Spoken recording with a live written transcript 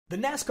The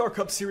NASCAR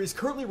Cup Series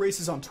currently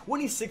races on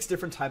 26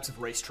 different types of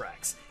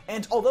racetracks,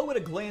 and although at a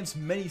glance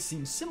many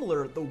seem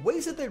similar, the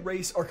ways that they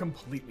race are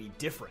completely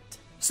different.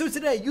 So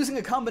today, using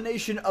a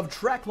combination of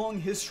track-long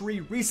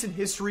history, recent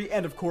history,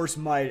 and of course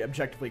my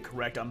objectively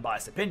correct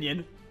unbiased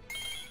opinion,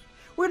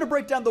 we're going to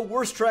break down the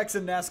worst tracks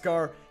in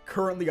NASCAR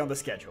currently on the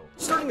schedule.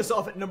 Starting us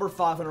off at number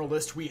 5 on our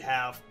list, we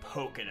have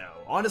Pocono.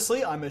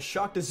 Honestly, I'm as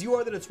shocked as you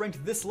are that it's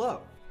ranked this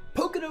low.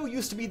 Pocono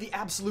used to be the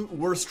absolute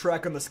worst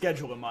track on the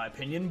schedule in my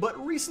opinion,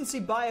 but recency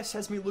bias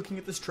has me looking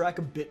at this track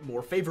a bit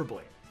more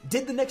favorably.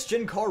 Did the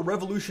next-gen car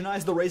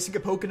revolutionize the racing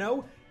at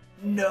Pocono?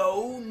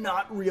 No,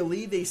 not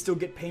really. They still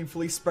get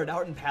painfully spread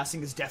out and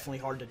passing is definitely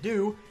hard to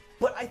do,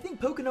 but I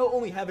think Pocono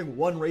only having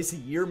one race a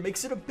year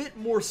makes it a bit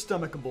more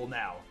stomachable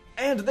now.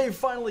 And they've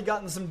finally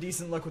gotten some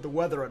decent luck with the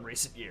weather in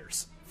recent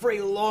years. For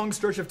a long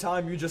stretch of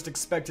time, you just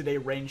expected a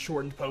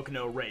rain-shortened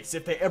Pocono race.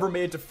 If they ever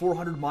made it to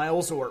 400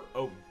 miles, or,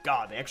 oh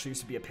god, they actually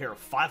used to be a pair of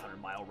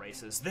 500-mile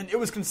races, then it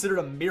was considered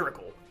a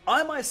miracle.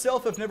 I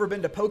myself have never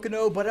been to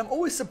Pocono, but I'm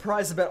always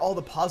surprised about all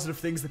the positive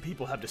things that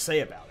people have to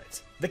say about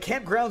it. The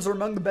campgrounds are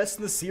among the best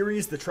in the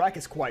series, the track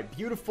is quite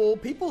beautiful,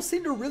 people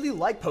seem to really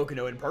like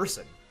Pocono in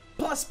person.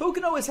 Plus,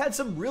 Pocono has had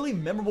some really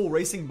memorable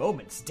racing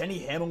moments. Denny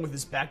Hamlin with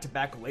his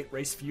back-to-back late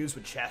race feuds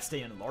with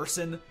Chastain and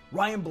Larson,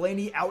 Ryan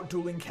Blaney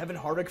out-dueling Kevin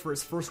Harvick for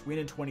his first win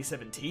in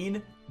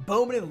 2017,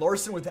 Bowman and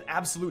Larson with an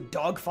absolute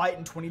dogfight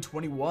in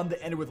 2021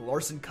 that ended with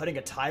Larson cutting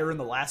a tire in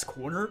the last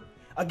corner.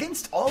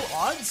 Against all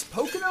odds,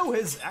 Pocono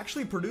has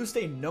actually produced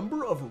a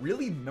number of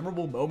really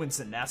memorable moments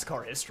in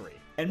NASCAR history.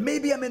 And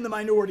maybe I'm in the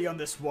minority on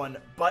this one,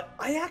 but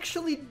I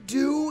actually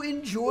do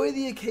enjoy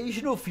the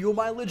occasional fuel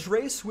mileage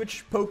race,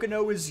 which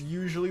Pocono is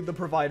usually the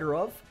provider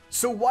of.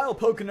 So while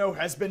Pocono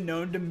has been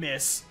known to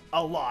miss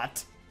a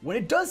lot, when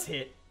it does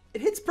hit,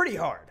 it hits pretty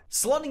hard.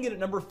 Slotting in at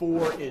number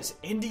 4 is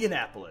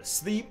Indianapolis,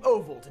 the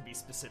oval to be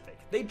specific.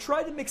 They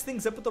tried to mix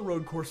things up with the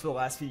road course for the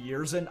last few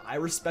years, and I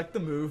respect the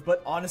move,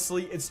 but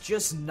honestly, it's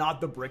just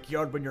not the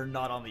Brickyard when you're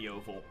not on the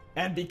oval.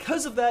 And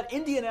because of that,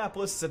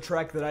 Indianapolis is a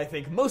track that I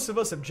think most of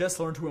us have just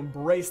learned to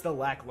embrace the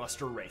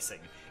lackluster racing.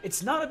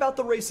 It's not about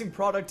the racing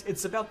product,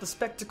 it's about the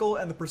spectacle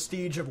and the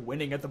prestige of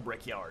winning at the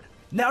Brickyard.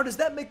 Now, does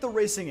that make the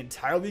racing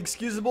entirely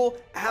excusable?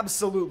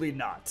 Absolutely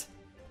not.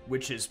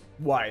 Which is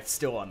why it's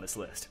still on this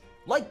list.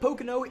 Like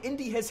Pocono,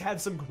 Indy has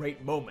had some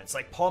great moments,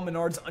 like Paul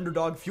Menard's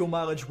underdog fuel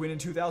mileage win in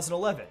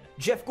 2011,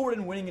 Jeff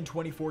Gordon winning in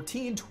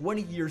 2014,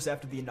 20 years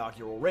after the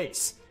inaugural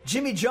race,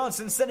 Jimmy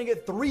Johnson sending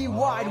it 3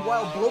 wide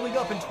while blowing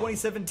up in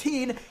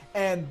 2017,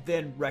 and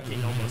then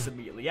wrecking almost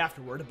immediately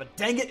afterward, but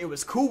dang it, it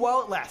was cool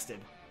while it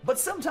lasted. But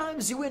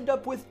sometimes you end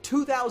up with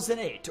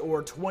 2008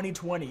 or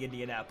 2020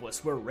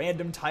 Indianapolis, where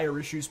random tire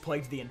issues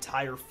plagued the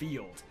entire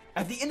field.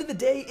 At the end of the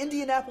day,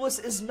 Indianapolis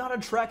is not a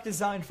track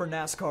designed for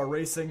NASCAR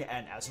racing,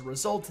 and as a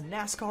result,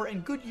 NASCAR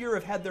and Goodyear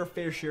have had their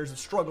fair shares of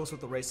struggles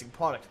with the racing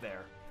product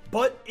there.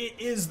 But it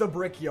is the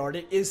Brickyard,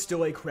 it is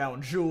still a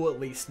crown jewel, at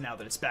least now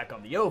that it's back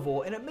on the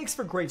oval, and it makes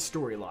for great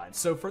storylines,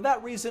 so for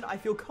that reason, I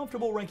feel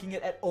comfortable ranking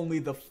it at only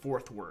the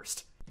 4th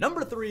worst.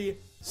 Number 3,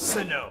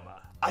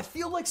 Sonoma. I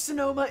feel like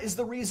Sonoma is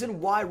the reason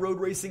why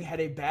road racing had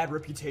a bad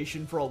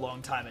reputation for a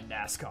long time in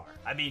NASCAR.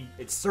 I mean,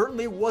 it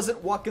certainly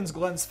wasn't Watkins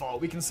Glen's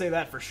fault, we can say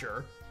that for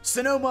sure.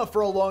 Sonoma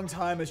for a long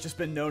time has just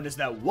been known as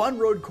that one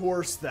road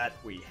course that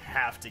we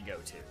have to go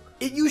to.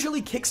 It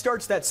usually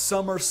kickstarts that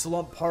summer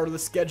slump part of the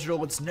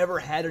schedule. It's never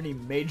had any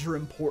major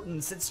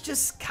importance, it's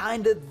just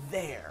kinda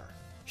there.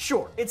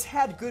 Sure, it's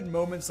had good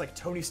moments like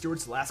Tony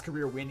Stewart's last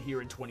career win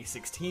here in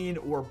 2016,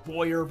 or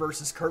Boyer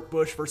versus Kurt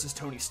Busch versus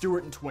Tony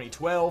Stewart in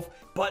 2012,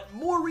 but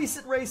more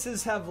recent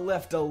races have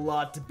left a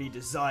lot to be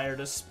desired,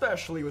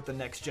 especially with the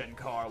next-gen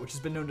car, which has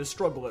been known to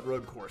struggle at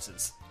road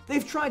courses.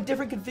 They've tried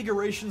different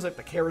configurations like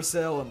the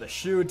carousel and the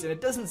chute, and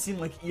it doesn't seem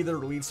like either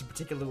leads to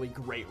particularly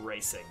great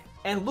racing.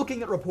 And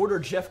looking at reporter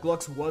Jeff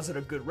Gluck's Was It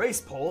a Good Race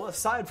poll,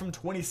 aside from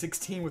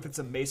 2016 with its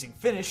amazing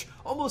finish,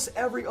 almost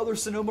every other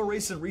Sonoma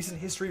race in recent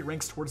history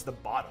ranks towards the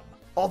bottom.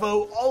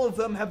 Although all of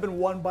them have been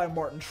won by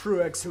Martin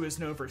Truex, who is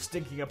known for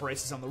stinking up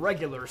races on the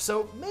regular,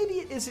 so maybe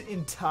it isn't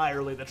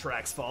entirely the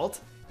track's fault.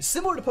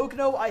 Similar to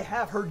Pocono, I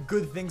have heard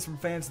good things from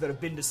fans that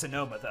have been to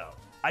Sonoma though.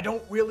 I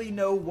don't really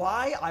know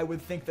why. I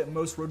would think that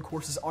most road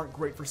courses aren't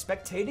great for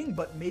spectating,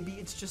 but maybe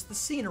it's just the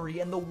scenery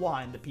and the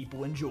wine that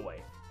people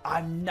enjoy.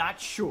 I'm not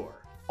sure.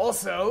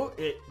 Also,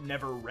 it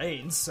never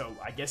rains, so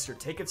I guess your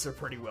tickets are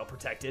pretty well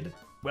protected.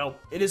 Well,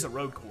 it is a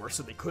road course,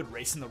 so they could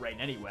race in the rain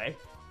anyway.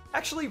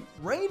 Actually,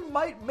 rain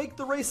might make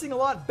the racing a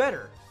lot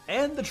better,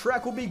 and the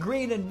track will be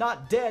green and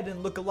not dead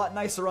and look a lot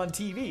nicer on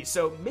TV,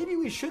 so maybe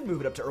we should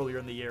move it up to earlier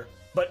in the year.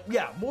 But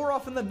yeah, more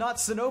often than not,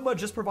 Sonoma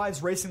just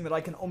provides racing that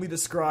I can only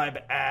describe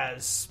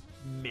as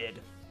mid.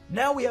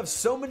 Now we have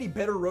so many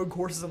better road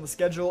courses on the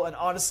schedule, and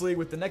honestly,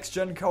 with the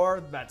next-gen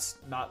car, that's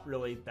not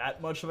really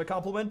that much of a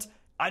compliment.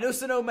 I know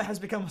Sonoma has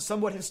become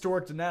somewhat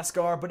historic to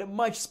NASCAR, but it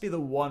might just be the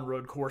one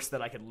road course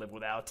that I could live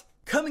without.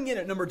 Coming in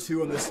at number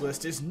 2 on this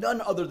list is none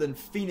other than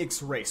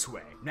Phoenix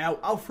Raceway. Now,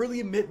 I'll freely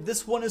admit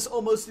this one is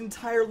almost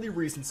entirely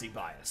recency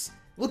bias.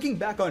 Looking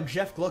back on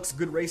Jeff Gluck's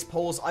Good Race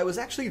polls, I was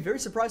actually very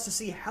surprised to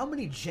see how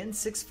many Gen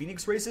 6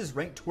 Phoenix races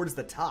ranked towards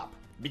the top,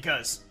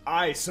 because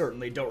I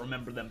certainly don't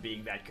remember them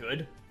being that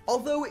good.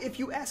 Although, if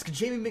you ask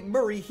Jamie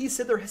McMurray, he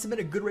said there hasn't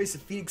been a good race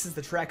of Phoenix since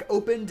the track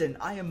opened, and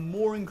I am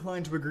more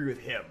inclined to agree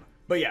with him.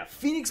 But yeah,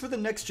 Phoenix with the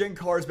next-gen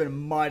car has been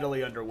mightily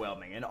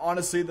underwhelming, and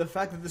honestly, the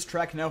fact that this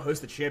track now hosts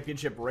the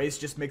championship race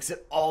just makes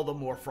it all the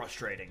more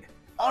frustrating.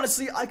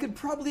 Honestly, I could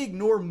probably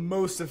ignore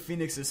most of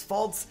Phoenix's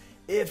faults,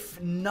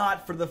 if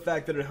not for the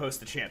fact that it hosts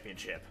the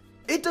championship.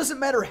 It doesn't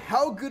matter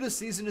how good a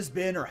season has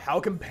been or how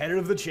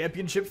competitive the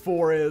Championship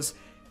 4 is,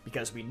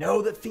 because we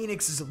know that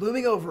Phoenix is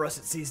looming over us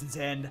at season's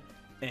end,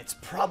 and it's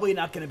probably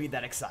not going to be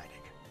that exciting.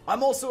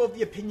 I'm also of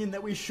the opinion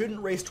that we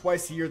shouldn't race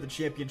twice a year at the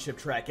championship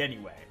track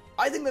anyway.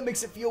 I think that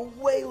makes it feel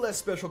way less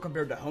special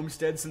compared to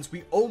Homestead since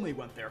we only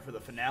went there for the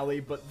finale,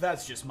 but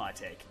that's just my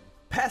take.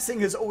 Passing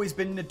has always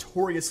been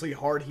notoriously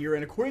hard here,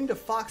 and according to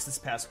Fox this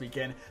past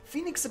weekend,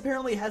 Phoenix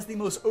apparently has the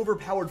most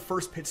overpowered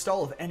first pit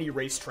stall of any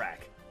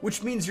racetrack,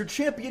 which means your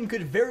champion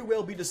could very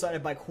well be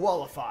decided by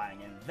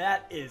qualifying, and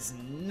that is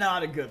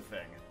not a good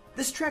thing.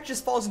 This track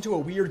just falls into a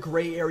weird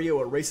gray area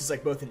where races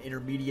like both an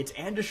intermediate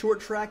and a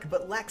short track,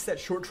 but lacks that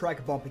short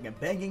track bumping and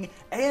banging,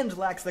 and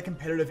lacks the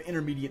competitive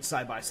intermediate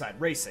side-by-side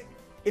racing.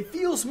 It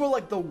feels more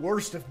like the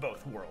worst of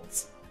both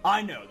worlds.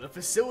 I know, the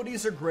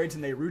facilities are great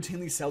and they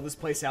routinely sell this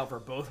place out for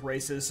both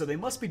races, so they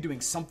must be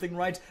doing something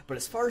right, but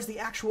as far as the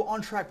actual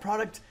on-track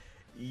product,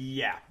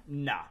 yeah,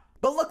 nah.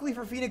 But luckily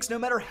for Phoenix, no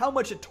matter how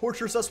much it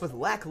tortures us with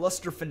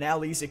lackluster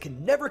finales, it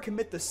can never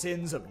commit the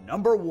sins of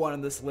number 1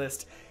 on this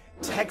list,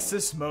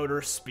 Texas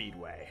Motor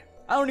Speedway.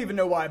 I don't even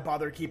know why I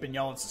bother keeping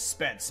y'all in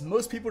suspense.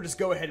 Most people just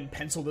go ahead and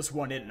pencil this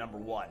one in at number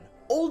 1.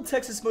 Old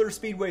Texas Motor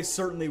Speedway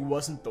certainly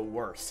wasn't the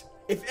worst.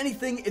 If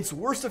anything, its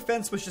worst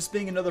offense was just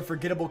being another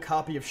forgettable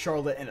copy of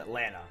Charlotte and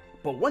Atlanta.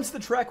 But once the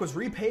track was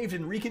repaved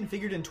and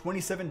reconfigured in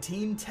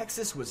 2017,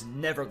 Texas was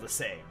never the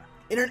same.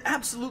 In an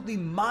absolutely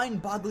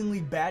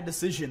mind-bogglingly bad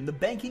decision, the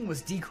banking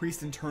was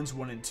decreased in turns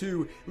 1 and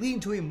 2, leading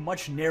to a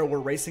much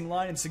narrower racing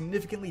line and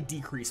significantly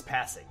decreased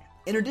passing.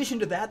 In addition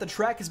to that, the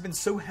track has been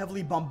so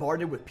heavily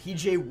bombarded with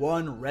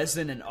PJ1,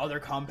 resin, and other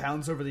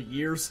compounds over the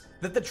years,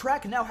 that the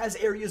track now has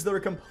areas that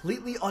are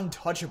completely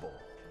untouchable.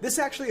 This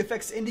actually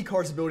affects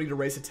IndyCar's ability to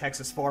race at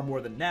Texas far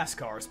more than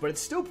NASCAR's, but it's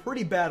still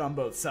pretty bad on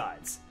both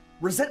sides.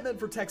 Resentment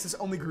for Texas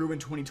only grew in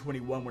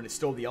 2021 when it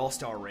stole the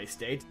All-Star race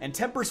date, and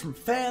tempers from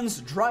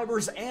fans,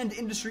 drivers, and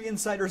industry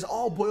insiders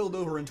all boiled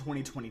over in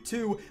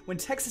 2022 when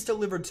Texas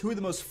delivered 2 of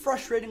the most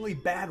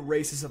frustratingly bad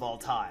races of all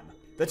time.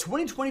 The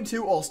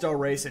 2022 All-Star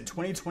race and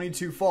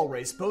 2022 Fall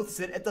race both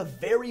sit at the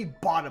very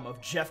bottom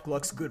of Jeff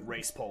Gluck's Good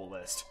Race poll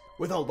list,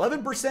 with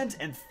 11%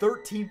 and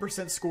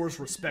 13% scores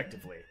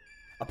respectively.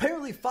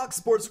 Apparently, Fox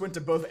Sports went to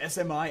both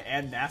SMI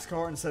and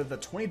NASCAR and said that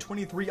the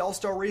 2023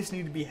 All-Star race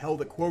needed to be held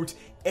at, quote,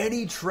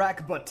 any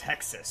track but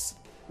Texas.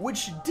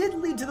 Which did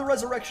lead to the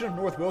resurrection of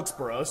North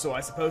Wilkesboro, so I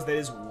suppose that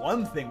is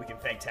one thing we can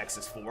thank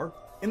Texas for.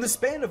 In the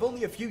span of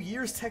only a few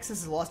years,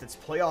 Texas has lost its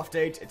playoff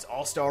date, its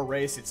All-Star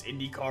race, its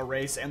IndyCar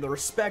race, and the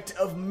respect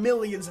of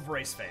millions of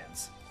race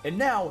fans. And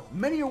now,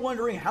 many are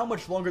wondering how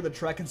much longer the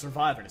track can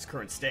survive in its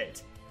current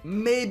state.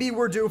 Maybe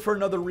we're due for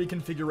another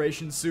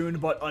reconfiguration soon,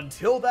 but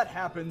until that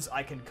happens,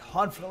 I can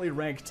confidently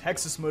rank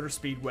Texas Motor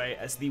Speedway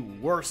as the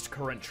worst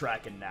current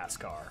track in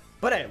NASCAR.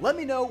 But hey, let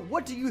me know,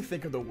 what do you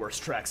think are the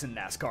worst tracks in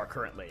NASCAR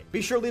currently?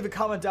 Be sure to leave a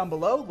comment down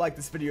below, like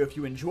this video if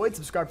you enjoyed,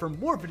 subscribe for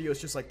more videos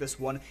just like this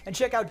one, and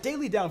check out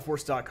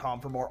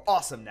dailydownforce.com for more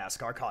awesome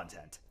NASCAR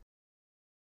content.